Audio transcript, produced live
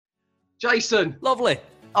Jason. Lovely.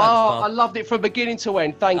 Thanks, I loved it from beginning to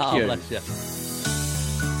end. Thank you. Bless you.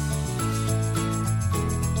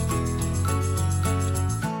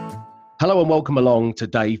 Hello and welcome along to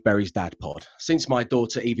Dave Berry's Dadpod. Since my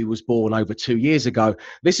daughter Evie was born over 2 years ago,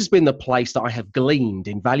 this has been the place that I have gleaned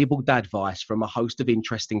invaluable dadvice from a host of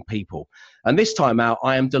interesting people. And this time out,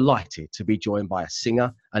 I am delighted to be joined by a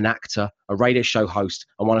singer, an actor, a radio show host,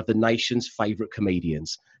 and one of the nation's favourite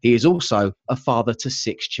comedians. He is also a father to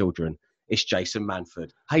 6 children. It's Jason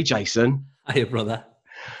Manford. Hey, Jason. Hiya, brother.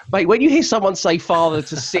 Mate, when you hear someone say father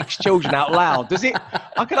to 6 children out loud, does it,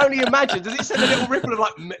 I can only imagine, does it send a little ripple of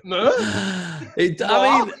like, I mean,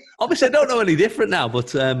 obviously I don't know any different now,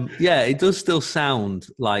 but yeah, it does still sound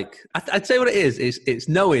like, I'd say what it is, it's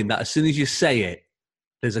knowing that as soon as you say it,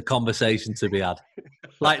 there's a conversation to be had.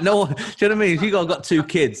 Like, no, do you know what I mean? If you've got 2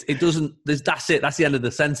 kids, it doesn't, that's it, that's the end of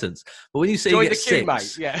the sentence. But when you say you get 6,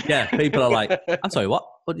 mate. Yeah, people are like, I'm sorry, what?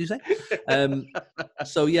 What did you say?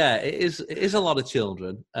 So yeah, it is a lot of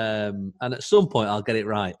children, and at some point I'll get it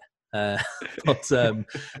right. But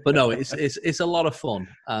no, it's a lot of fun,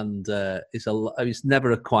 and it's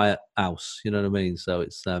never a quiet house. You know what I mean? So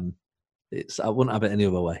it's I wouldn't have it any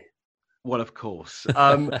other way. Well, of course.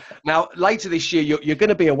 Now, later this year, you're going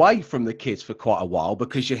to be away from the kids for quite a while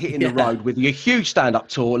because you're hitting the road with your huge stand-up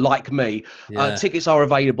tour, like me. Yeah. Tickets are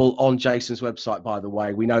available on Jason's website, by the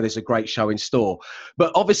way. We know there's a great show in store.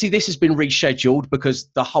 But obviously, this has been rescheduled because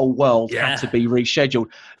the whole world had to be rescheduled.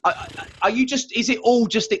 Is it all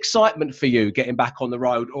just excitement for you getting back on the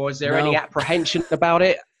road, or is there any apprehension about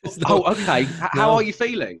it? Oh, okay. How are you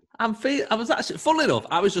feeling? I was actually, funnily enough,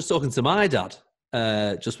 I was just talking to my dad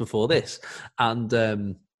just before this, and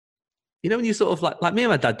you know, when you sort of like me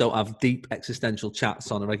and my dad don't have deep existential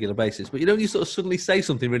chats on a regular basis, but you know, when you sort of suddenly say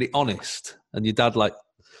something really honest, and your dad like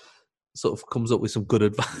sort of comes up with some good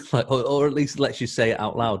advice, like, or at least lets you say it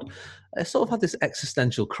out loud. I sort of had this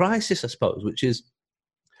existential crisis, I suppose, which is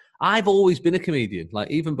I've always been a comedian.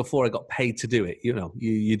 Like, even before I got paid to do it, you know,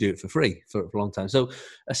 you do it for free for a long time. So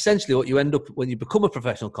essentially, what you end up when you become a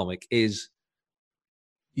professional comic is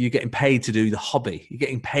you're getting paid to do the hobby. You're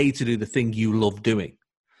getting paid to do the thing you love doing.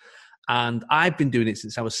 And I've been doing it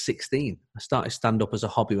since I was 16. I started stand-up as a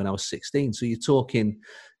hobby when I was 16. So you're talking,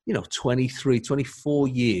 you know, 23, 24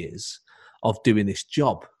 years of doing this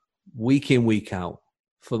job, week in, week out,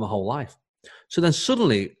 for my whole life. So then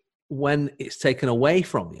suddenly, when it's taken away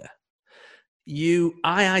from you,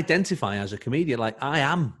 I identify as a comedian, like I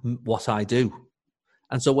am what I do.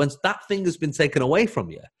 And so when that thing has been taken away from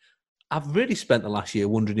you, I've really spent the last year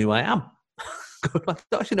wondering who I am. I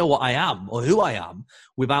don't actually know what I am or who I am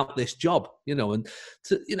without this job, you know. And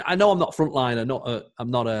I know I'm not frontline,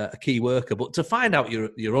 I'm not a key worker, but to find out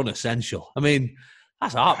you're unessential, I mean,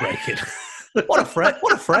 that's heartbreaking. What a phrase!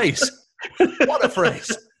 What a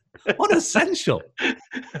phrase! Unessential.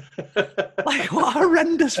 Like, what a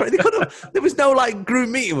horrendous phrase. There was no like group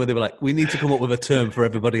meeting where they were like, we need to come up with a term for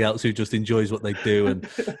everybody else who just enjoys what they do and,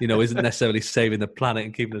 you know, isn't necessarily saving the planet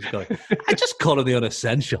and keeping us going. I just call them the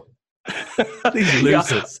unessential. These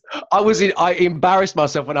losers. I embarrassed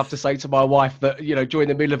myself enough to say to my wife that, you know, during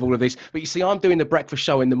the middle of all of this, but you see, I'm doing the breakfast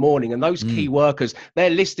show in the morning, and those key workers, they're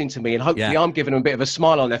listening to me, and hopefully I'm giving them a bit of a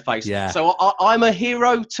smile on their face. Yeah. So I'm a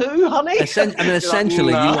hero too, honey.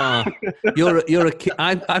 Essentially, you're a key.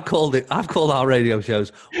 I've called our radio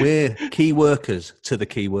shows, we're key workers to the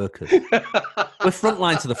key workers. We're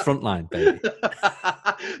frontline to the frontline, baby.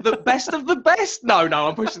 The best of the best. No,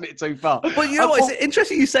 I'm pushing it too far. But you know what? It's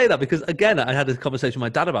interesting you say that, because again, I had a conversation with my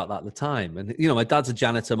dad about that at the time, and you know, my dad's a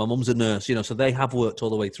janitor, my mum's a nurse, you know, so they have worked all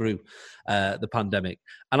the way through the pandemic,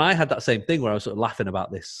 and I had that same thing where I was sort of laughing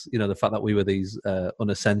about this, you know, the fact that we were these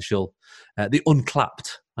unessential, the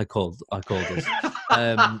unclapped, I called us,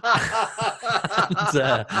 and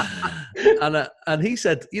he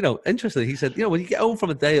said, you know, interestingly, he said, you know, when you get home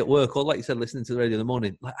from a day at work, or like you said, listening to the radio in the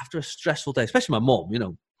morning, like after a stressful day, especially my mum, you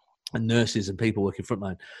know, and nurses and people working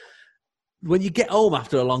frontline, when you get home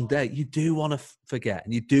after a long day, you do want to forget,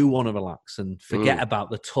 and you do want to relax and forget about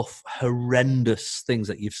the tough, horrendous things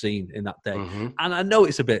that you've seen in that day. Mm-hmm. And I know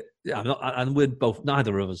it's a bit, and we're both,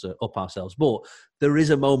 neither of us are up ourselves, but there is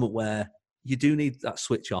a moment where you do need that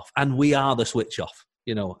switch off, and we are the switch off,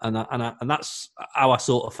 you know, and that's how I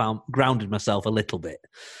sort of grounded myself a little bit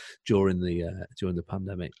during the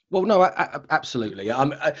pandemic. Well, no, absolutely.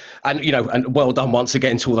 And you know, and well done once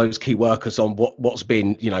again to all those key workers on what's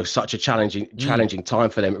been, you know, such a challenging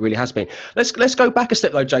time for them. It really has been. Let's go back a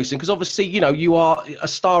step though, Jason, because obviously, you know, you are a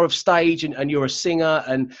star of stage and you're a singer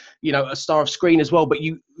and, you know, a star of screen as well. But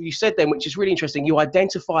you said then, which is really interesting, you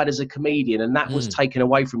identified as a comedian, and that was taken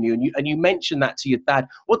away from you. And you mentioned that to your dad.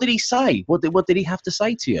 What did he say? What did he have to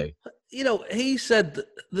say to you? you know, he said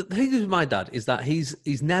the thing with my dad is that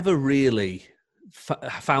he's never really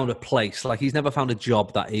found a place. Like, he's never found a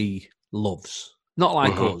job that he loves. Not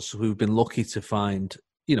like us, who've been lucky to find,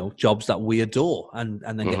 you know, jobs that we adore and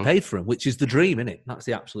then get paid for them, which is the dream, isn't it? That's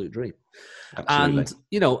the absolute dream. Absolutely. And,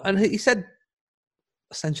 you know, and he said,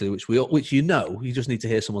 essentially, which you know, you just need to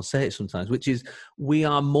hear someone say it sometimes, which is, we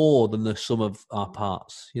are more than the sum of our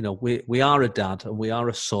parts. You know, we are a dad, and we are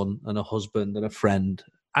a son and a husband and a friend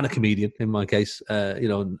and a comedian, in my case, you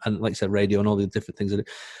know, and like I said, radio and all the different things.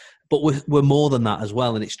 But we're more than that as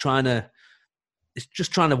well. And it's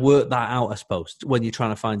just trying to work that out, I suppose, when you're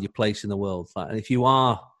trying to find your place in the world. And if you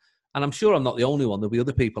are, and I'm sure I'm not the only one, there'll be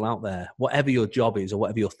other people out there, whatever your job is or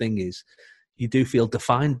whatever your thing is, you do feel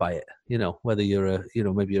defined by it, you know, whether you're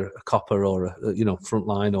maybe you're a copper or a, you know,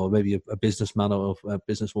 frontline, or maybe a businessman or a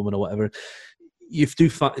businesswoman or whatever. You do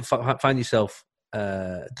find yourself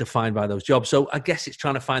defined by those jobs. So I guess it's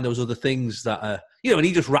trying to find those other things that you know, and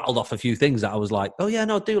he just rattled off a few things that I was like, oh yeah,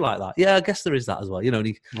 no, I do like that. Yeah, I guess there is that as well. You know, and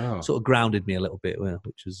he sort of grounded me a little bit,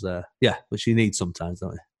 which was, which you need sometimes,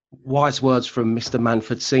 don't you? Wise words from Mr.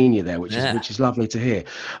 Manford Senior there, which is lovely to hear.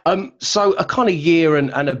 So a kind of year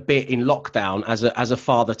and a bit in lockdown as a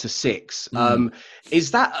father to six.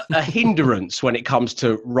 Is that a hindrance when it comes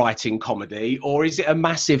to writing comedy, or is it a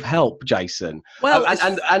massive help, Jason? Well,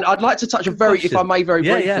 and I'd like to touch if I may, very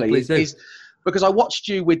briefly, because I watched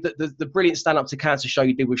you with the brilliant stand-up to cancer show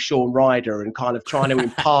you did with Sean Ryder, and kind of trying to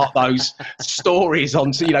impart those stories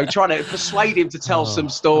onto, you know, trying to persuade him to tell some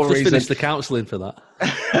stories. I've just finished the counselling for that.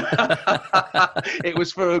 It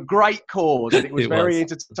was for a great cause, and it was very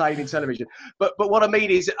entertaining television. But what I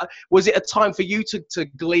mean is, was it a time for you to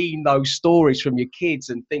glean those stories from your kids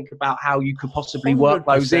and think about how you could possibly work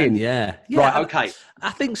those in? Yeah. Right, okay.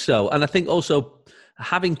 I think so. And I think also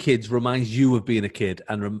having kids reminds you of being a kid,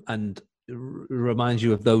 and reminds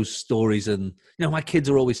you of those stories. And, you know, my kids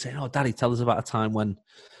are always saying, oh, Daddy, tell us about a time when,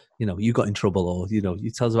 you know, you got in trouble, or, you know, you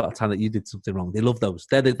tell us about a time that you did something wrong. They love those.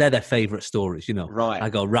 They're their favourite stories, you know. Right. I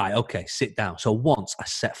go, right, okay, sit down. So once I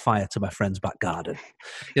set fire to my friend's back garden.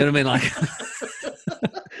 You know what I mean?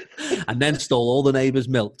 Like, and then stole all the neighbours'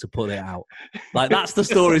 milk to put it out. Like, that's the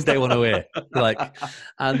stories they want to hear. Like,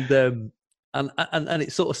 and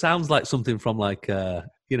it sort of sounds like something from, like,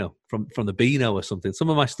 you know, from the Beano or something. Some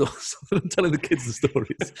of my stories, I'm telling the kids the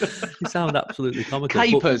stories, they sound absolutely comical.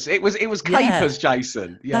 Capers. It was capers,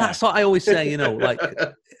 Jason. Yeah. That's what I always say, you know, like,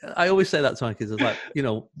 I always say that to my kids. It's like, you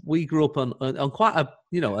know, we grew up on quite a,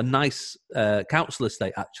 you know, a nice council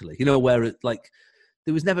estate, actually, you know, where it, like,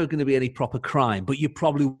 there was never going to be any proper crime, but you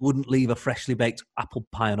probably wouldn't leave a freshly baked apple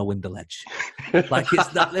pie on a window ledge. Like,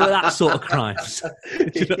 they were that sort of crimes. Do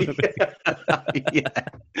you know what I mean?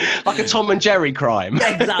 Yeah. Like a Tom and Jerry crime.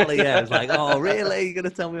 Yeah, exactly. Yeah, it's like, oh, really? You're going to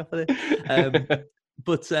tell me off of this?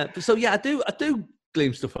 But so yeah, I do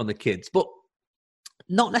glean stuff on the kids, but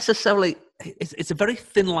not necessarily. It's a very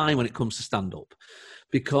thin line when it comes to stand up,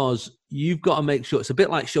 because you've got to make sure, it's a bit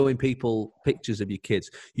like showing people pictures of your kids.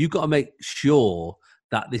 You've got to make sure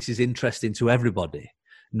that this is interesting to everybody,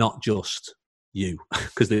 not just you,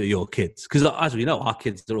 because they're your kids. Because as we know, our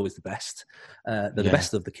kids are always the best. They're the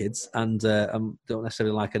best of the kids, and don't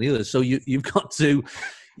necessarily like any others. So you've got to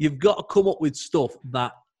come up with stuff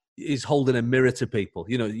that is holding a mirror to people.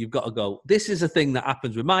 You know, you've got to go, this is a thing that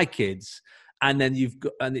happens with my kids, and then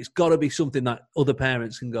it's got to be something that other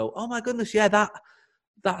parents can go, oh my goodness, yeah,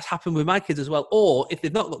 that's happened with my kids as well. Or if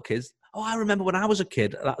they've not got kids, oh, I remember when I was a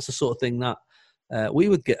kid, that's the sort of thing that we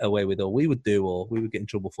would get away with, or we would do, or we would get in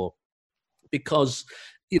trouble for. Because,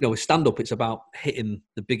 you know, with stand-up, it's about hitting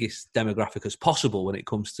the biggest demographic as possible when it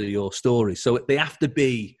comes to your stories. So they have to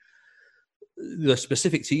be, they're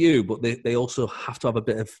specific to you, but they also have to have a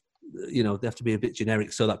bit of, you know, they have to be a bit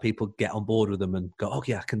generic so that people get on board with them and go, oh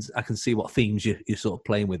yeah, I can see what themes you're sort of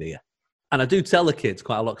playing with here. And I do tell the kids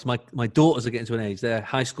quite a lot, because my daughters are getting to an age, they're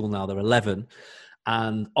high school now, they're 11,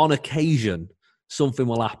 and on occasion, something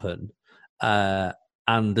will happen.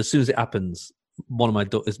 And as soon as it happens, one of my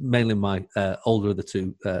daughters, mainly my older of the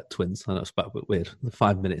two twins, I know it's a bit weird,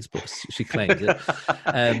 5 minutes, but she claims it.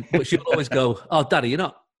 But she'll always go, oh, Daddy,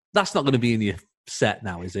 that's not going to be in your set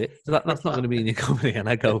now, is it? That's not going to be in your comedy. And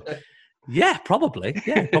I go, yeah, probably.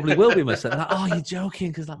 Yeah, probably will be my set. Like, oh, you're joking,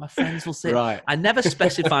 because like my friends will say. Right. I never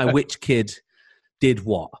specify which kid did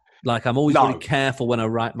what. Like, I'm always really careful when I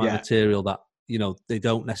write my material that, you know, they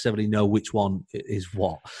don't necessarily know which one is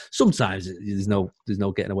what. Sometimes there's no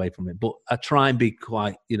getting away from it, but I try and be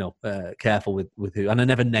quite, you know, careful with who, and I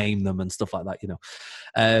never name them and stuff like that, you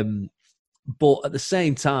know. But at the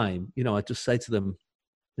same time, you know, I just say to them,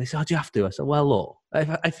 they say, oh, do you have to? I said, well, look,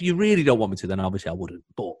 if you really don't want me to, then obviously I wouldn't.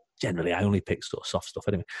 But generally I only pick sort of soft stuff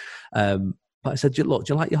anyway. But I said, look,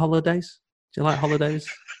 do you like your holidays? Do you like holidays?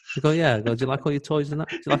 They go, yeah. I go, do you like all your toys and that?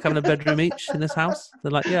 Do you like having a bedroom each in this house?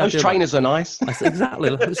 They're like, yeah, Those I do. trainers are nice. I said, exactly.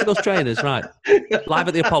 It's those trainers, right? Live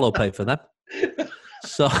at the Apollo pay for them.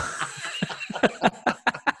 So,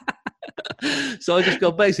 so I just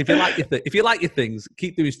go, basically, if you like your things,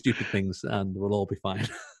 keep doing stupid things, and we'll all be fine.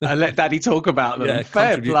 And let Daddy talk about them. Yeah,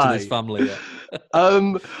 Fair contribute play to this family.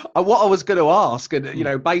 Yeah. What I was going to ask,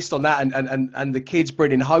 and based on that, and the kids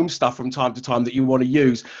bringing home stuff from time to time that you want to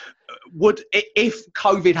use, if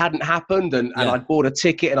COVID hadn't happened and I'd bought a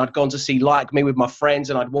ticket and I'd gone to see Like Me with my friends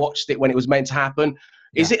and I'd watched it when it was meant to happen,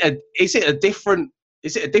 is it a different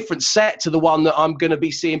set to the one that I'm going to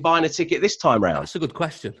be seeing buying a ticket this time round? That's a good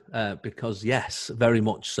question, because yes, very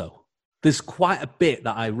much so. There's quite a bit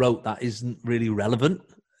that I wrote that isn't really relevant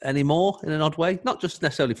anymore in an odd way, not just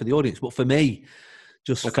necessarily for the audience, but for me.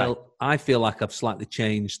 I feel like I've slightly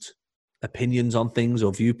changed opinions on things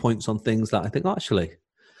or viewpoints on things that I think, I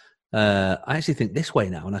actually think this way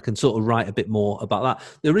now, and I can sort of write a bit more about that.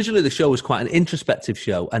 Originally, the show was quite an introspective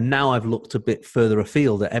show, and now I've looked a bit further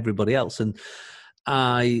afield at everybody else. And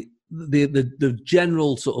the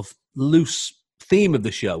general sort of loose theme of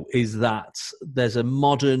the show is that there's a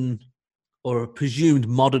modern or a presumed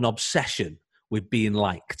modern obsession with being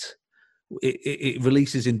liked. It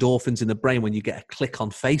releases endorphins in the brain when you get a click on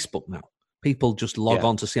Facebook now. People just log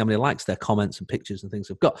on to see how many likes their comments and pictures and things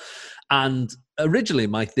have got. And originally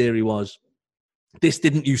my theory was this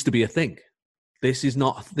didn't used to be a thing. This is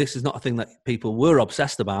not a thing that people were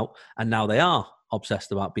obsessed about, and now they are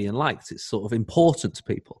obsessed about being liked. It's sort of important to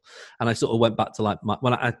people. And I sort of went back to like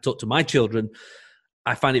when I talk to my children,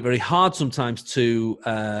 I find it very hard sometimes to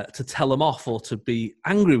tell them off or to be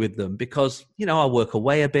angry with them because, I work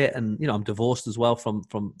away a bit and, I'm divorced as well from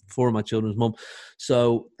four of my children's mum.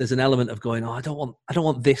 So there's an element of going, I don't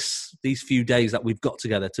want these few days that we've got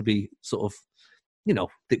together to be sort of,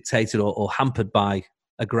 dictated or hampered by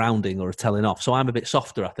a grounding or a telling off. So I'm a bit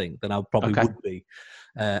softer, I think, than I probably would be.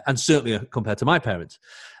 And certainly compared to my parents.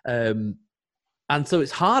 And so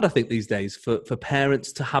it's hard, I think, these days for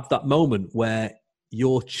parents to have that moment where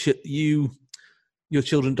your children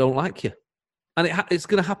don't like you. And it's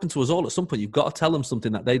going to happen to us all at some point. You've got to tell them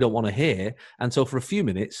something that they don't want to hear. And so for a few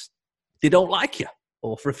minutes, they don't like you,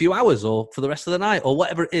 or for a few hours, or for the rest of the night, or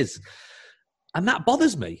whatever it is. And that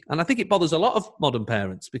bothers me. And I think it bothers a lot of modern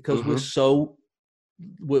parents because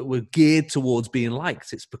we're geared towards being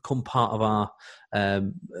liked. It's become part of our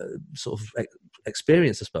sort of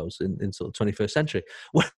experience, I suppose, in sort of 21st century.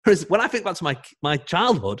 Whereas when I think back to my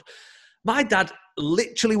childhood, my dad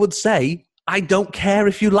literally would say, I don't care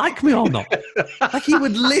if you like me or not. Like he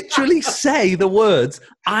would literally say the words,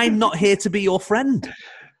 I'm not here to be your friend.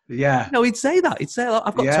 Yeah. No, he'd say that. He'd say,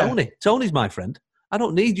 I've got Tony. Tony's my friend. I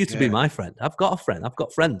don't need you to be my friend. I've got a friend. I've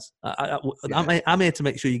got friends. I'm here to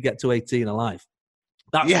make sure you get to 18 alive.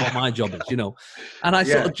 That's what my job is, And I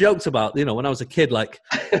sort of joked about, when I was a kid, like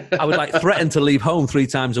I would like threaten to leave home 3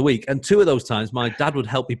 times a week. And 2 of those times my dad would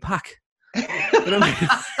help me pack. You know what I mean?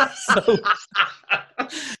 So,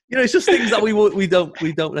 it's just things that we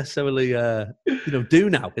don't necessarily, do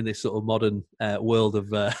now in this sort of modern world of,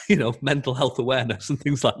 mental health awareness and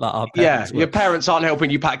things like that. Your parents aren't helping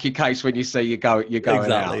you pack your case when you say you're going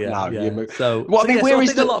exactly, out. So I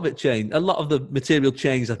think a lot of it changed. A lot of the material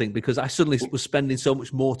changed, I think, because I suddenly was spending so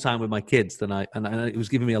much more time with my kids and it was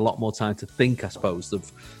giving me a lot more time to think, I suppose,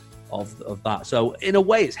 of that. So in a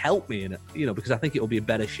way, it's helped me in it, because I think it will be a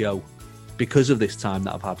better show because of this time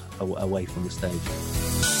that I've had away from the stage.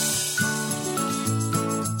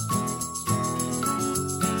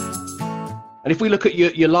 And if we look at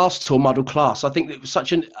your last tour, Muddle Class, I think it was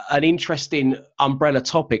such an interesting umbrella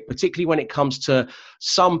topic, particularly when it comes to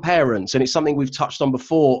some parents, and it's something we've touched on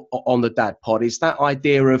before on the Dadpod, is that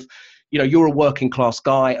idea of, you're a working class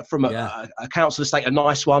guy from a council estate, a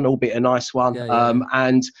nice one, albeit a nice one,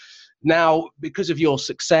 and now, because of your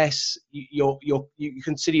success, you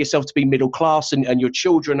consider yourself to be middle class, and your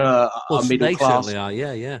children are middle class. They certainly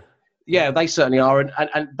are, Yeah, they certainly are,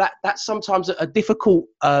 and that's sometimes a difficult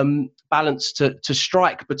balance to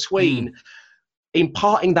strike between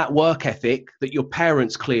imparting that work ethic that your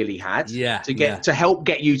parents clearly had to help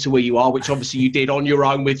get you to where you are, which obviously you did on your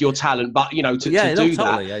own with your talent, but to do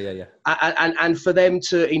that, and for them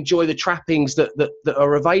to enjoy the trappings that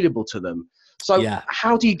are available to them. So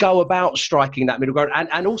how do you go about striking that middle ground?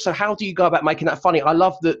 And also, how do you go about making that funny? I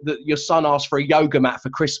love that your son asked for a yoga mat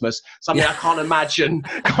for Christmas, something I can't imagine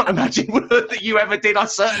that you ever did. I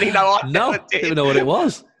certainly know I never did. Didn't know what it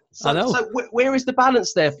was. I know. So where is the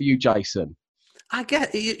balance there for you, Jason? I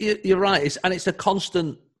get you're right. It's a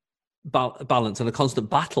constant balance and a constant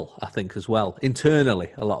battle, I think, as well, internally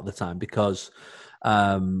a lot of the time, because,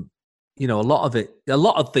 you know, a lot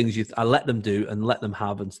of things I let them do and let them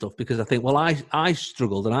have and stuff, because I think, well, I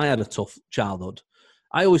struggled and I had a tough childhood.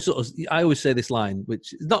 I always say this line,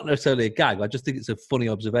 which is not necessarily a gag. I just think it's a funny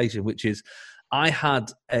observation, which is, I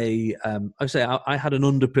had I had an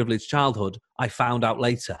underprivileged childhood. I found out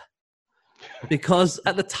later, because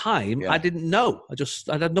at the time I didn't know.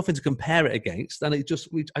 I had nothing to compare it against, and I just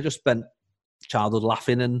spent childhood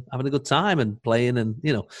laughing and having a good time and playing, and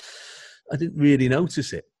you know, I didn't really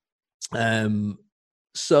notice it.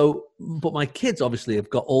 So, but my kids obviously have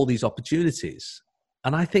got all these opportunities,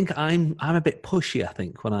 and I think I'm a bit pushy, I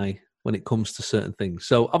think, when it comes to certain things.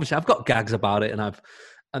 So obviously I've got gags about it,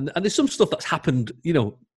 and there's some stuff that's happened, you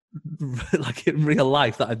know, like in real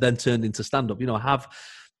life, that I've then turned into stand-up. You know, I have,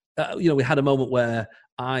 you know, we had a moment where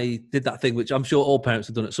I did that thing, which I'm sure all parents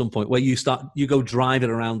have done at some point, where you go driving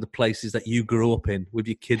around the places that you grew up in with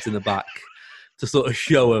your kids in the back to sort of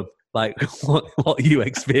show them like what you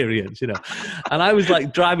experience, you know. And I was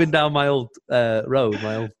like driving down my old road,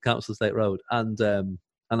 my old council estate road, and I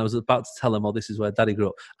was about to tell them, oh, this is where Daddy grew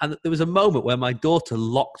up. And there was a moment where my daughter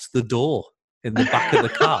locked the door in the back of the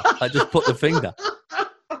car. I just put the finger.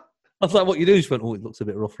 I was like, what you do? She went, oh, it looks a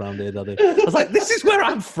bit rough round here, Daddy. I was like, this is where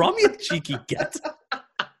I'm from, you cheeky get.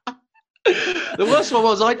 The worst one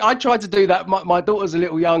was I tried to do that. My daughter's a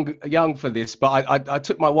little young for this, but I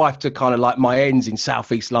took my wife to kind of like my ends in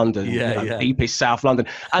southeast London, deepest South London,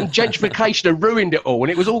 and gentrification had ruined it all,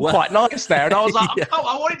 and it was all quite nice there. And I was like, oh,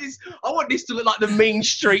 I want this to look like the mean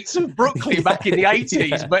streets of Brooklyn back in the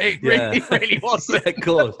 80s, but it really wasn't. Yeah, of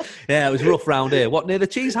course. Yeah, it was rough round here. What, near the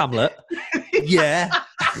cheese hamlet? Yeah.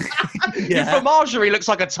 Your fromagerie looks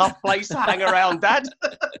like a tough place to hang around, Dad.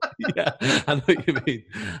 Yeah, I know what you mean.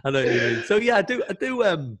 So yeah,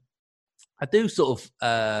 I do sort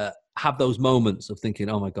of have those moments of thinking,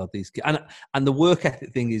 oh my God, these kids. And the work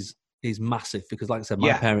ethic thing is massive, because like I said,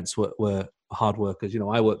 my parents were hard workers. You know,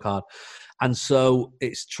 I work hard, and so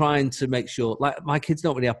it's trying to make sure, like, my kids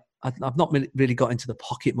don't really have. I've not really got into the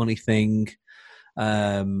pocket money thing.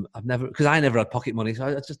 Because I never had pocket money,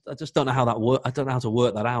 so I just don't know how that work. I don't know how to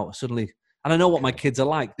work that out suddenly. And I know what my kids are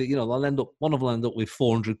like. That, you know, one of them will end up with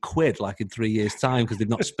 400 quid like in 3 years' time because they've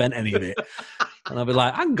not spent any of it. And I'll be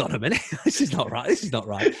like, hang on a minute, this is not right.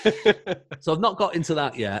 So I've not got into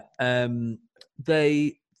that yet.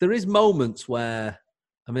 There is moments where,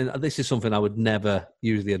 I mean, this is something I would never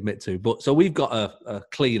usually admit to, but so we've got a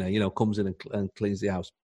cleaner, you know, comes in and cleans the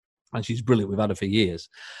house, and she's brilliant. We've had her for years,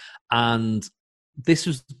 and this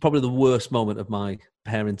was probably the worst moment of my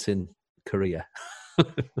parenting career.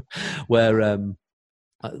 Where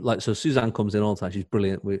like, so Suzanne comes in all the time. She's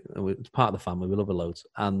brilliant. We're part of the family. We love her loads.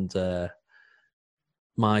 And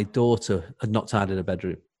my daughter had not tidied her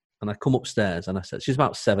bedroom, and I come upstairs and I said, she's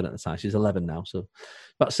about 7 at the time. She's 11 now, so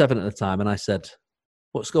about 7 at the time. And I said,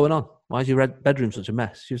 what's going on? Why is your bedroom such a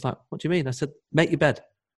mess? She was like, what do you mean? I said, make your bed.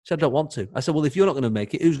 She said, I don't want to. I said, well, if you're not going to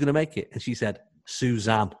make it, who's going to make it? And she said,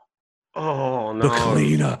 Suzanne. Oh no, the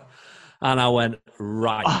cleaner. And I went,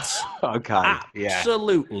 right. Okay.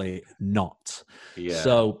 Absolutely not. Yeah.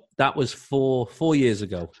 So that was four years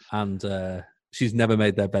ago. And she's never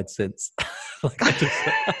made their bed since.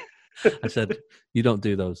 I said, you don't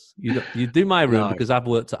do those. You do my room because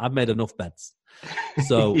I've made enough beds.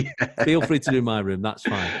 So feel free to do my room. That's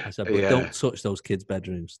fine. I said, but don't touch those kids'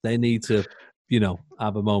 bedrooms. They need to, you know,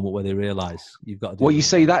 have a moment where they realise you've got to do. Well, you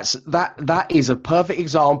see, that is a perfect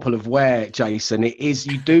example of where, Jason, it is.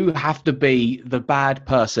 You do have to be the bad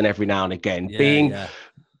person every now and again.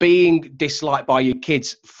 Being disliked by your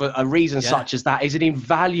kids for a reason such as that is an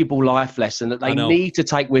invaluable life lesson that they need to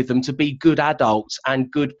take with them to be good adults and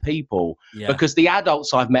good people. Yeah. Because the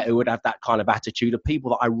adults I've met who would have that kind of attitude are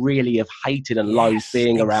people that I really have hated and loathed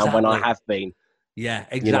being around when I have been. Yeah,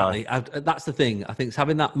 exactly. You know? That's the thing. I think it's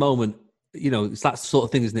having that moment. You know, it's that sort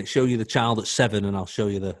of thing, isn't it? Show you the child at 7 and I'll show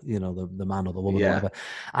you the man or the woman or whatever.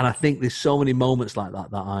 And I think there's so many moments like that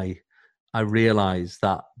I realise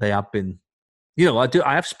that they have been, you know,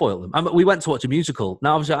 I have spoiled them. We went to watch a musical.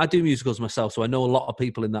 Now, obviously, I do musicals myself, so I know a lot of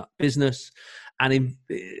people in that business. And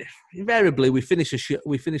invariably, we finish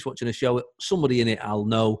watching a show. Somebody in it I'll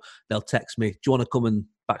know. They'll text me, do you want to come and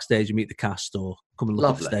backstage and meet the cast or come and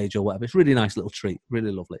look at the stage or whatever? It's a really nice little treat,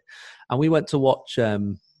 really lovely. And we went to watch...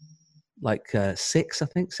 Six,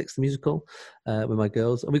 the musical, with my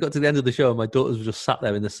girls. And we got to the end of the show and my daughters were just sat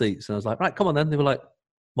there in the seats. And I was like, right, come on then. They were like,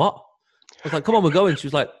 what? was like, come on, we're going. She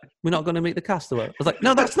was like, we're not going to meet the cast. I was like,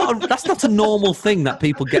 no, that's not a normal thing that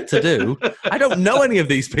people get to do. I don't know any of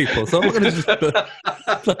these people, so I'm not going to just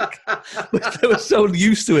like, they were so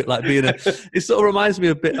used to it, like being it sort of reminds me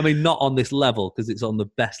a bit, I mean, not on this level because it's on the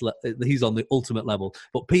best he's on the ultimate level,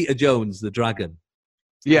 but Peter Jones, the dragon,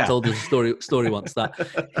 he told us a story once that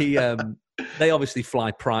he they obviously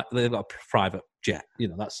fly they've got a private jet, you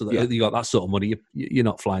know, that's you got that sort of money, you're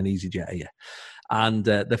not flying EasyJet, are you? And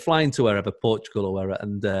they're flying to wherever, Portugal or wherever,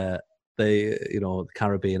 and they, you know, the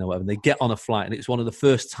Caribbean or whatever, and they get on a flight, and it's one of the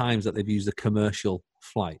first times that they've used a commercial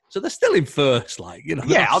flight. So they're still in first, like, you know.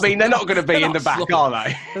 Yeah, I mean, they're not going to be in the back, are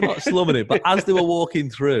they? They're not slumming it. But as they were walking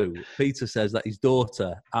through, Peter says that his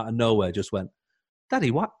daughter, out of nowhere, just went,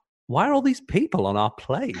 Daddy, why are all these people on our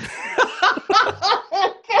plane?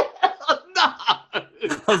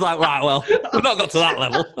 I was like, right, well, we've not got to that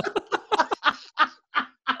level.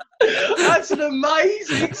 That's an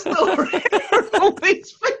amazing story. All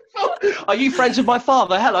these people. Are you friends with my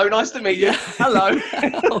father? Hello, nice to meet you. Hello.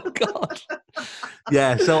 Oh, God.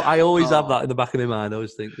 Yeah, so I always have that in the back of my mind. I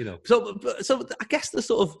always think, you know. So I guess the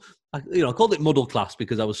sort of, you know, I called it muddle class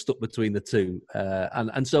because I was stuck between the two.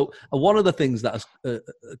 And so one of the things that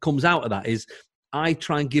comes out of that is I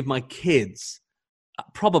try and give my kids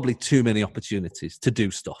probably too many opportunities to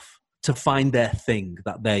do stuff, to find their thing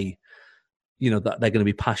that they, you know, that they're going to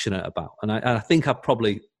be passionate about. And I think I've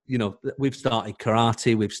probably, you know, we've started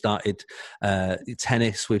karate, we've started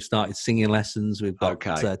tennis, we've started singing lessons, we've got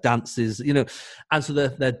dances, you know, and so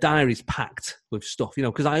their diary's packed with stuff, you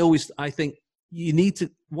know, because I think you need to,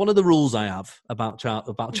 one of the rules I have about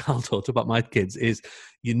childhood, about my kids, is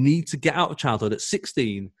you need to get out of childhood at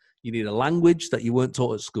 16. You need a language that you weren't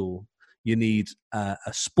taught at school. You need a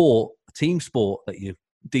sport, a team sport that you're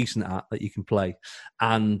decent at, that you can play,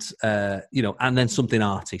 and you know, and then something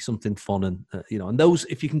arty, something fun, and you know, and those,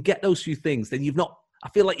 if you can get those few things, then I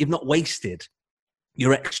feel like you've not wasted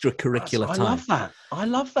your extracurricular time. I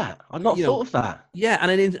love that. I've not thought of that. Yeah,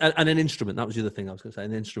 and an instrument. That was the other thing I was going to say.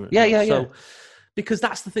 An instrument. Yeah. Because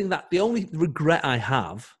that's the thing, that the only regret I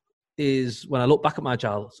have is when I look back at my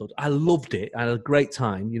childhood, I loved it. I had a great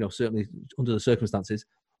time, you know, certainly under the circumstances,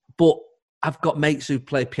 but I've got mates who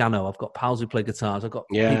play piano. I've got pals who play guitars. I've got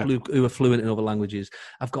people who are fluent in other languages.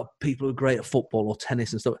 I've got people who are great at football or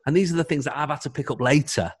tennis and stuff. And these are the things that I've had to pick up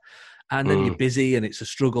later. And then you're busy and it's a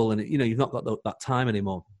struggle, and you know, you've not got that time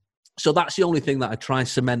anymore. So that's the only thing that I try and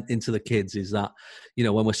cement into the kids, is that, you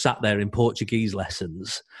know, when we're sat there in Portuguese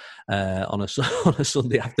lessons on a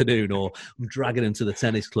Sunday afternoon, or I'm dragging them to the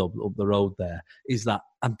tennis club up the road there, is that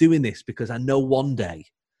I'm doing this because I know one day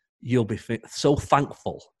you'll be so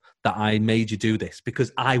thankful that I made you do this,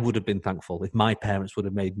 because I would have been thankful if my parents would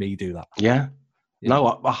have made me do that. Yeah.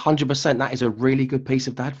 No, 100%. That is a really good piece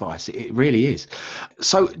of advice. It really is.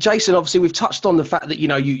 So, Jason, obviously, we've touched on the fact that, you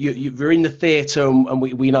know, you're in the theatre, and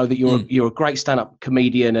we know that you're a great stand-up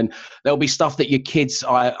comedian, and there'll be stuff that your kids,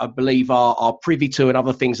 I believe, are privy to, and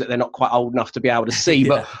other things that they're not quite old enough to be able to see.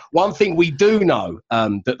 But one thing we do know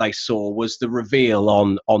that they saw was the reveal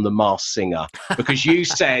on The Masked Singer, because you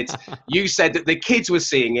said that the kids were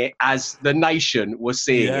seeing it as the nation was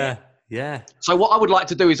seeing it. Yeah. So what I would like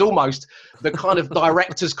to do is almost the kind of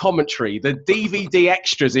director's commentary, the DVD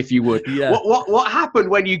extras, if you would. Yeah. What happened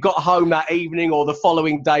when you got home that evening or the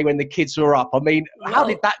following day when the kids were up? I mean, how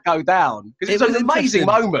did that go down? Because it was an amazing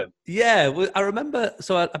moment. Yeah, well, I remember.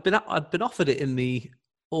 So I'd been offered it in the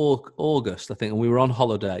August, I think, and we were on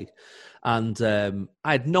holiday. And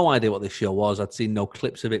I had no idea what this show was. I'd seen no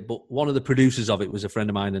clips of it, but one of the producers of it was a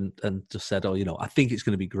friend of mine, and just said, oh, you know, I think it's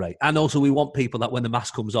going to be great. And also, we want people that when the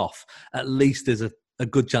mask comes off, at least there's a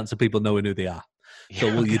good chance of people knowing who they are.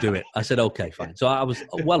 So will you do it? I said, okay, fine. So I was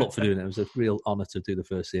well up for doing it. It was a real honour to do the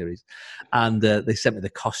first series. And they sent me the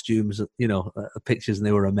costumes, you know, pictures, and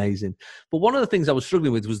they were amazing. But one of the things I was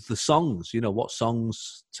struggling with was the songs, you know, what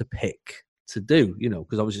songs to pick to do, you know,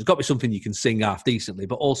 because obviously it's got to be something you can sing half decently,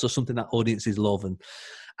 but also something that audiences love.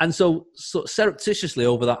 And so surreptitiously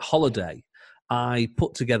over that holiday, I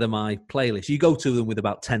put together my playlist. You go to them with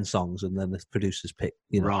about 10 songs, and then the producers pick,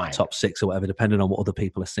 you know, top 6 or whatever, depending on what other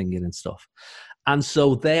people are singing and stuff. And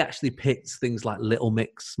so they actually picked things like Little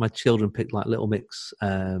Mix. My children picked like Little Mix,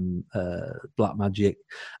 Black Magic,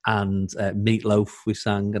 and Meatloaf we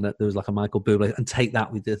sang, and there was like a Michael Bublé, and Take That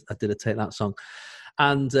I did a Take That song.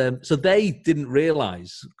 And so they didn't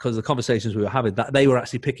realise, because of the conversations we were having, that they were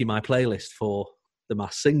actually picking my playlist for The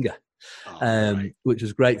Masked Singer, which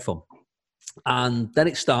was great fun. And then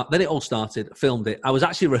it all started, filmed it. I was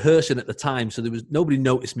actually rehearsing at the time, so nobody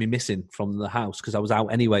noticed me missing from the house because I was out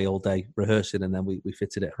anyway all day rehearsing, and then we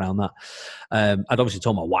fitted it around that. I'd obviously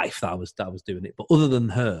told my wife that I was doing it, but other than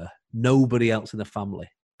her, nobody else in the family,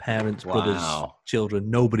 parents, brothers, children,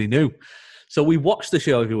 nobody knew. So we watch the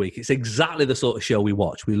show every week. It's exactly the sort of show we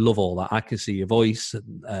watch. We love all that. I Can See Your Voice,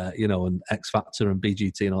 and and X Factor and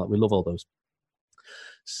BGT and all that. We love all those.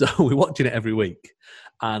 So we're watching it every week.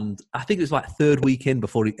 And I think it was like third week in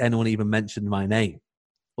before anyone even mentioned my name.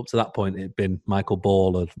 Up to that point, it had been Michael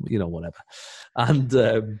Ball or, whatever.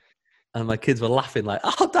 And my kids were laughing like,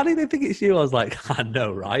 "Oh, Daddy, they think it's you." I was like, "I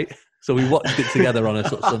know, right?" So we watched it together on a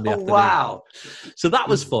sort of Sunday afternoon. Wow. So that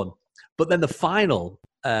was fun. But then the final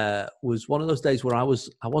was one of those days where I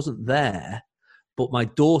wasn't there, but my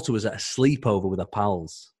daughter was at a sleepover with her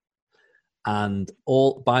pals. And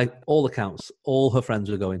by all accounts, all her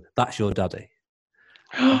friends were going, "That's your daddy."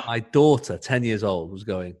 My daughter, 10 years old, was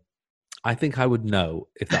going, "I think I would know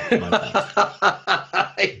if that was my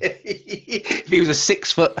dad." If he was a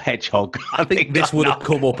 6-foot hedgehog, I think this would have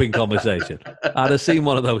come up in conversation. I'd have seen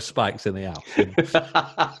one of those spikes in the house.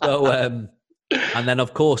 So, and then,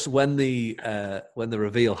 of course, when the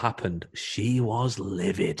reveal happened, she was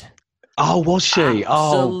livid. Oh, was she?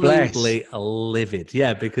 Absolutely livid.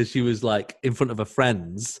 Yeah, because she was like in front of her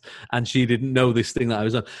friends and she didn't know this thing that I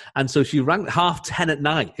was on. And so she rang 10:30 at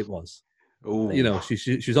night, it was. Ooh.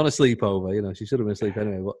 She was on a sleepover. She should have been asleep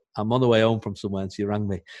anyway. But I'm on the way home from somewhere and she rang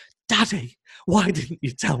me. "Daddy, why didn't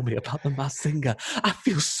you tell me about the Masked Singer? I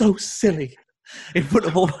feel so silly in front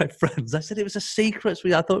of all my friends." I said, "It was a secret.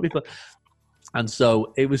 I thought it'd be fun." And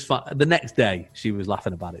so it was fun. The next day, she was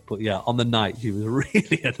laughing about it. But yeah, on the night, she was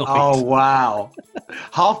really annoyed. Oh, wow.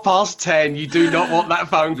 10:30, you do not want that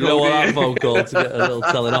phone call. You don't want that phone call to get a little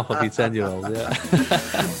telling off of your 10-year-old, yeah.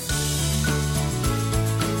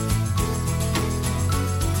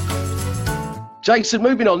 Jason,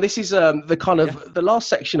 moving on, this is the last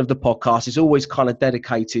section of the podcast is always kind of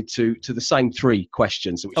dedicated to the same 3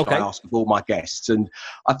 questions, which I ask of all my guests. And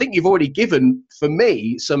I think you've already given, for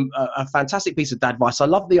me, a fantastic piece of dad advice. I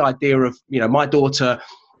love the idea of, my daughter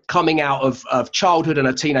coming out of childhood and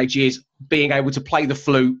her teenage years, being able to play the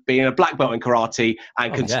flute, being a black belt in karate,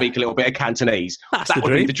 and can speak a little bit of Cantonese. That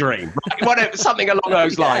would be the dream. Right? Whatever, something along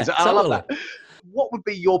those lines. Totally. I love that. What would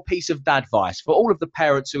be your piece of dad advice for all of the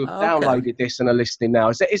parents who have downloaded this and are listening now?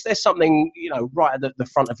 Is there something, right at the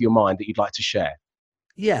front of your mind that you'd like to share?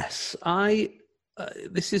 Yes, I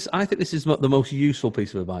think this is the most useful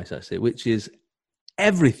piece of advice I see, which is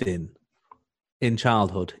everything in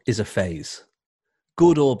childhood is a phase,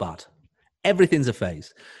 good or bad. Everything's a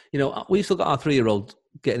phase. We still got our 3-year-old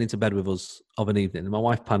getting into bed with us of an evening, and my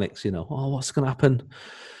wife panics. "Oh, what's going to happen?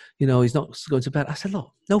 He's not going to bed." I said,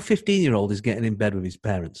 "Look, no 15-year-old is getting in bed with his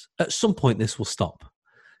parents. At some point, this will stop."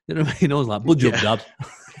 You know what I mean? I was like, "Budge up, Dad."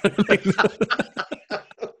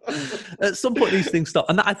 At some point, these things stop.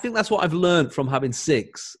 And I think that's what I've learned from having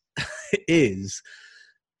 6 is,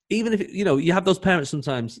 even if, you have those parents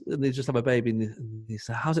sometimes, and they just have a baby, and you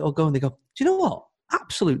say, "How's it all going?" They go, "Do you know what?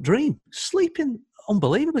 Absolute dream. Sleeping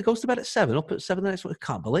unbelievably. Goes to bed at 7, up at 7 the next morning.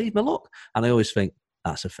 Can't believe me, look." And I always think,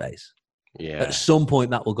 that's a phase. Yeah. At some point,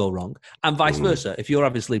 that will go wrong. And vice versa. If you're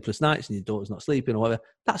having sleepless nights and your daughter's not sleeping or whatever,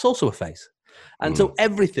 that's also a phase. And so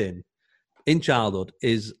everything in childhood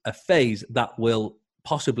is a phase that will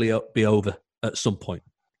possibly be over at some point,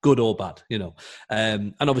 good or bad,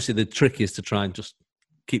 And obviously the trick is to try and just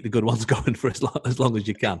keep the good ones going for as long as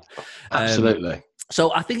you can. Absolutely.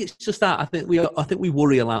 So I think it's just that. I think we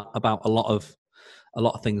worry a lot about a lot of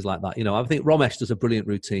things like that. I think Romesh does a brilliant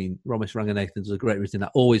routine. Romesh Ranganathan does a great routine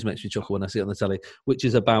that always makes me chuckle when I see it on the telly, which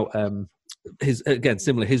is about his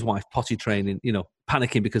wife potty training,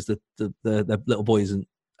 panicking because the little boy isn't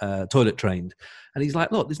toilet trained. And he's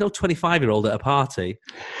like, "Look, there's no 25-year-old at a party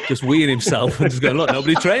just weeing himself and just going, 'Look,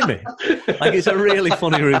 nobody trained me.'" Like, it's a really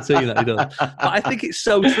funny routine that he does. But I think it's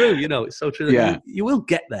so true, it's so true that you will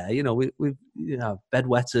get there. With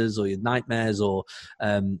bedwetters or your nightmares or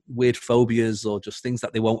weird phobias or just things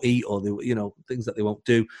that they won't eat or things that they won't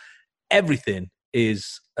do. Everything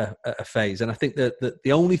is a phase. And I think that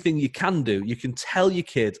the only thing you can do, you can tell your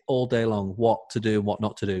kid all day long what to do and what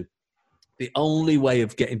not to do. The only way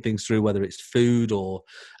of getting things through, whether it's food or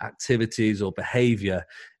activities or behavior,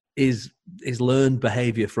 is learned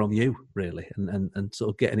behavior from you, really, and sort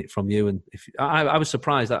of getting it from you. And I was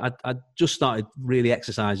surprised that I just started really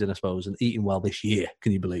exercising, I suppose, and eating well this year.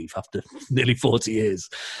 Can you believe? After nearly 40 years.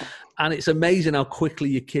 And it's amazing how quickly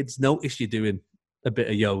your kids notice you doing a bit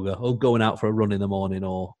of yoga or going out for a run in the morning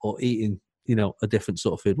or eating a different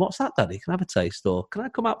sort of food. What's that, Daddy? Can I have a taste? Or can I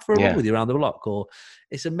come out for a run with you around the block? Or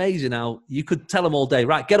it's amazing how you could tell them all day,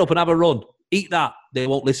 right, get up and have a run, eat that. They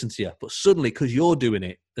won't listen to you. But suddenly, because you're doing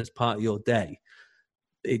it as part of your day,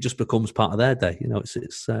 it just becomes part of their day.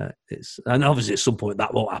 It's and obviously at some point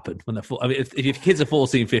that won't happen when they're if your kids are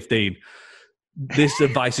 14, 15, this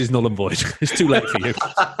advice is null and void. It's too late for you.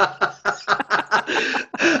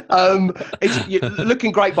 You're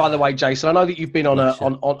looking great, by the way, Jason. I know that you've been on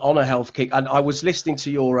a health kick, and I was listening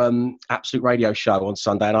to your Absolute Radio show on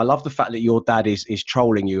Sunday, and I love the fact that your dad is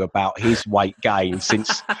trolling you about his weight gain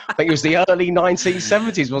since I think it was the early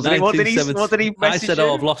 1970s, wasn't it? What did he message I said,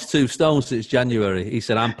 you? I've lost 2 stone since January. He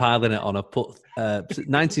said, I'm piling it on. I put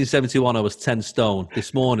 1971, I was 10 stone.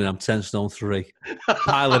 This morning, I'm 10 stone 3.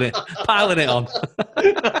 Piling it on.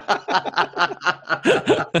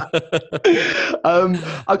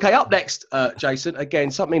 Okay, up next, Jason, again,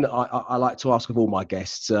 something that I like to ask of all my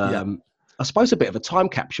guests. I suppose a bit of a time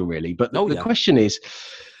capsule, really. But the question is,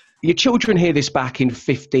 your children hear this back in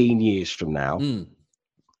 15 years from now.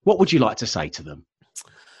 What would you like to say to them?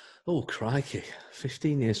 Oh, crikey.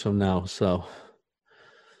 15 years from now. So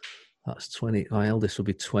that's 20. My eldest will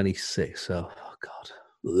be 26. So, oh, God.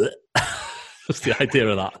 Just the idea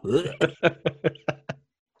of that.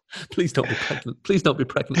 Please don't be pregnant. Please don't be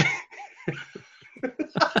pregnant.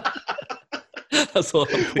 That's all.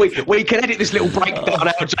 We can edit this little breakdown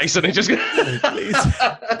out, Jason, and just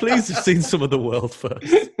please have seen some of the world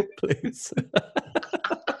first, please.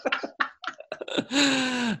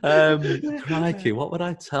 Crikey, what would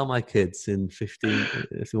I tell my kids in 15?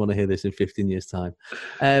 If you want to hear this in 15 years' time,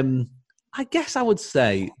 I guess I would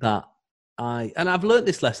say that I've learned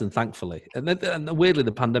this lesson, thankfully, and weirdly,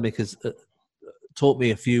 the pandemic has taught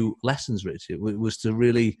me a few lessons, Richard. It was to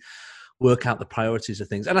really work out the priorities of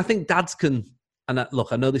things. And I think dads can, and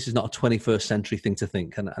look, I know this is not a 21st century thing to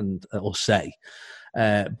think or say,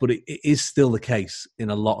 but it is still the case in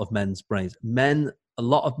a lot of men's brains. A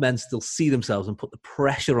lot of men still see themselves and put the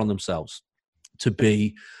pressure on themselves to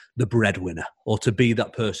be the breadwinner or to be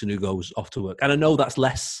that person who goes off to work. And I know that's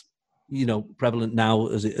less, prevalent now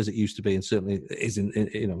as it used to be, and certainly is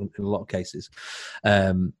in a lot of cases.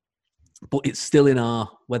 But it's still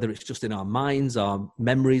whether it's just in our minds, our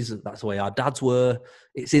memories, that's the way our dads were,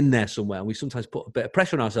 it's in there somewhere. And we sometimes put a bit of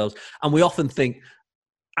pressure on ourselves. And we often think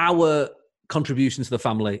our contribution to the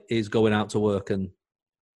family is going out to work and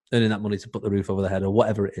earning that money to put the roof over their head or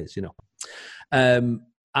whatever it is,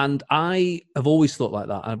 And I have always thought like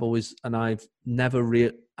that. I've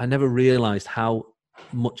never realized how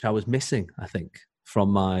much I was missing, I think,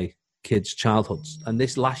 from my kids' childhoods. And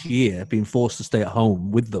this last year, being forced to stay at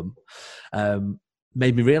home with them,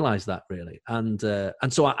 made me realize that, really. And so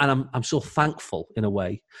I'm so thankful in a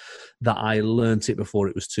way that I learned it before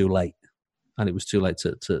it was too late, and it was too late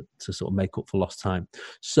to sort of make up for lost time.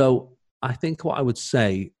 So I think what I would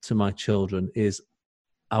say to my children is,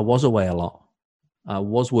 I was away a lot, I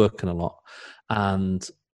was working a lot, but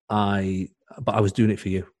I was doing it for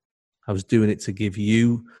you. I was doing it to give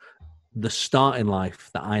you the start in life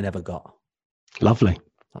that I never got. Lovely.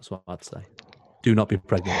 That's what I'd say. Do not be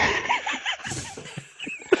pregnant.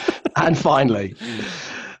 And finally,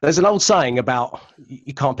 there's an old saying about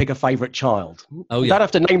you can't pick a favourite child. Oh, you don't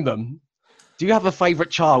have to name them. Do you have a favourite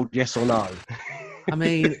child, yes or no? I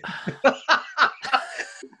mean...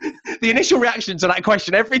 The initial reaction to that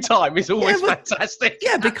question every time is always fantastic.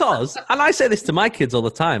 Yeah, because, and I say this to my kids all the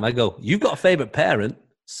time, I go, you've got a favourite parent.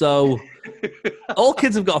 So all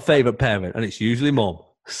kids have got a favourite parent, and it's usually mum.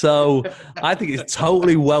 So I think it's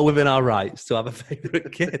totally well within our rights to have a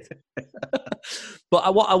favourite kid.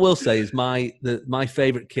 But what I will say is my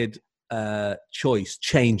favourite kid choice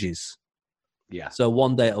changes. Yeah. So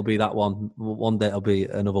one day it'll be that one day it'll be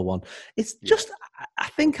another one. It's just, I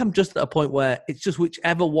think I'm just at a point where it's just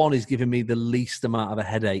whichever one is giving me the least amount of a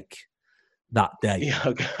headache that day. Yeah,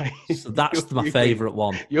 okay. So that's my favourite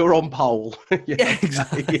one. You're on pole. Yeah,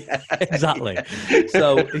 exactly. Yeah. Exactly.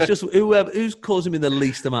 So it's just who's causing me the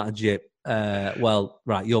least amount of jip. Well,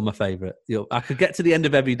 right, you're my favourite. I could get to the end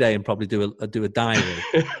of every day and probably do a diary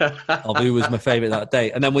of who was my favourite that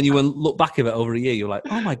day. And then when you look back at it over a year, you're like,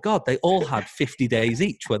 oh my God, they all had 50 days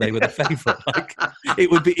each where they were the favourite. Like,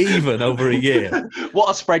 it would be even over a year. What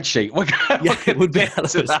a spreadsheet. Yeah, it would be a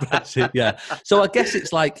spreadsheet. Yeah. So I guess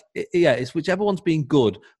it's like, it's whichever one's being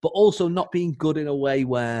good, but also not being good in a way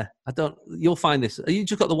where you'll find this. You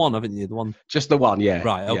just got the one, haven't you? The one. Just the one, yeah.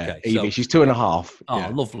 Right, okay. Yeah. Evie, she's 2.5. Oh, yeah.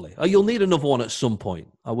 Lovely. Oh, you'll need another one at some point.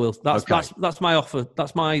 I will. That's my offer.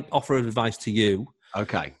 That's my offer of advice to you.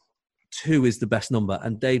 Okay. 2 is the best number.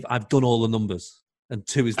 And Dave, I've done all the numbers, and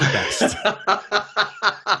 2 is the best.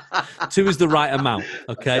 Two is the right amount,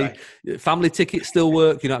 okay? Family tickets still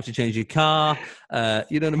work. You don't have to change your car.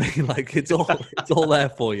 You know what I mean? Like, it's all there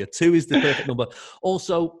for you. 2 is the perfect number.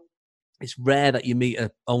 Also, it's rare that you meet an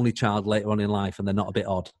only child later on in life and they're not a bit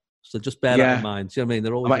odd. So just bear that in mind. Do you know what I mean?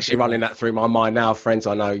 They're always I'm actually running that through my mind now, friends.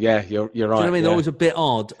 I know. Yeah, you're right. Do you know what I mean? They're always a bit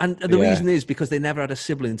odd. And the reason is because they never had a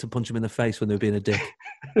sibling to punch them in the face when they were being a dick.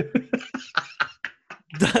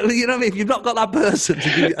 You know what I mean? If you've not got that person to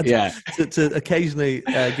give you, to occasionally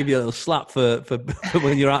give you a little slap for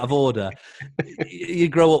when you're out of order, you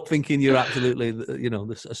grow up thinking you're absolutely,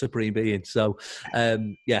 a supreme being. So,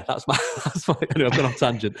 that's my. Anyway, I've gone off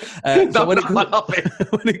tangent. So when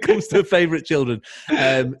it comes to favourite children,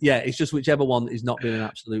 it's just whichever one is not being an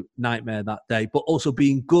absolute nightmare that day, but also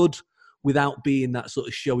being good without being that sort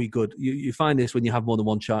of showy good. You find this when you have more than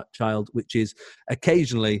one child, which is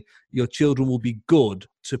occasionally your children will be good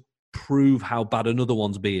to prove how bad another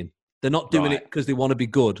one's being. They're not doing it because they want to be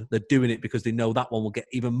good. They're doing it because they know that one will get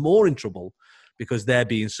even more in trouble because they're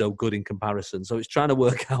being so good in comparison. So it's trying to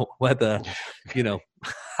work out whether,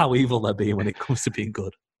 how evil they're being when it comes to being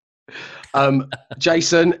good.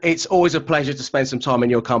 Jason, it's always a pleasure to spend some time in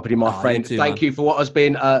your company, my friend. Thank you for what has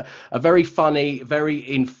been a very funny, very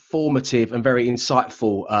informative and very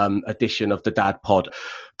insightful edition of the Dad Pod.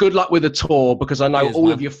 Good luck with the tour, because I know all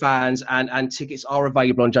of your fans and tickets are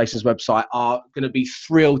available on Jason's website are going to be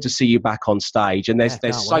thrilled to see you back on stage. And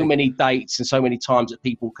there's so many dates and so many times that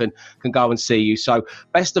people can go and see you. So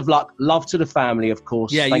best of luck. Love to the family, of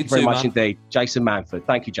course. Yeah, Thank you very much indeed. Jason Manford.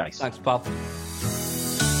 Thank you, Jason. Thanks, pal.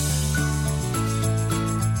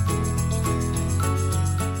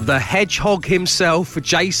 The Hedgehog himself,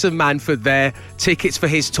 Jason Manford there. Tickets for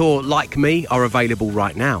his tour, like me, are available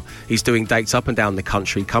right now. He's doing dates up and down the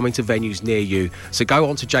country, coming to venues near you. So go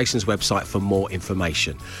on to Jason's website for more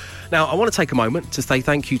information. Now, I want to take a moment to say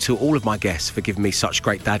thank you to all of my guests for giving me such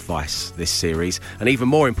great dadvice this series. And even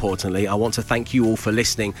more importantly, I want to thank you all for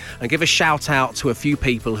listening and give a shout out to a few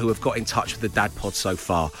people who have got in touch with the Dad Pod so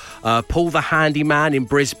far. Paul the Handyman in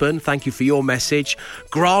Brisbane, thank you for your message.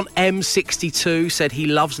 Grant M62 said he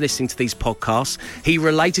loves listening to these podcasts. He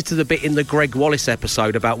related to the bit in the Greg Wallace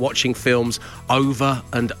episode about watching films over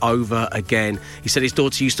and over again. He said his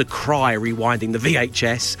daughter used to cry rewinding the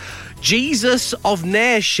VHS. Jesus of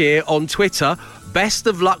Nairshire on Twitter, best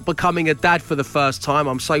of luck becoming a dad for the first time.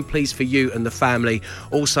 I'm so pleased for you and the family.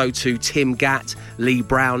 Also to Tim Gatt, Lee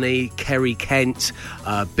Brownie, Kerry Kent,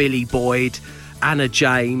 Billy Boyd, Anna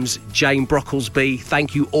James, Jane Brocklesby,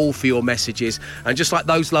 thank you all for your messages. And just like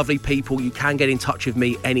those lovely people, you can get in touch with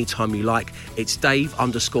me anytime you like. It's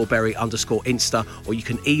Dave_Berry_Insta, or you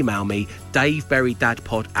can email me,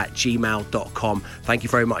 daveberrydadpod@gmail.com. Thank you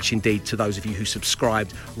very much indeed to those of you who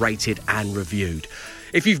subscribed, rated and reviewed.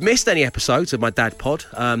 If you've missed any episodes of my Dad Pod,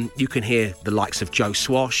 you can hear the likes of Joe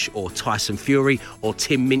Swash or Tyson Fury or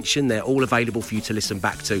Tim Minchin. They're all available for you to listen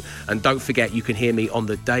back to. And don't forget, you can hear me on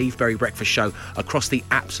the Dave Berry Breakfast Show across the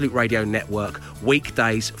Absolute Radio Network,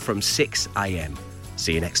 weekdays from 6 a.m.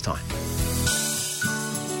 See you next time.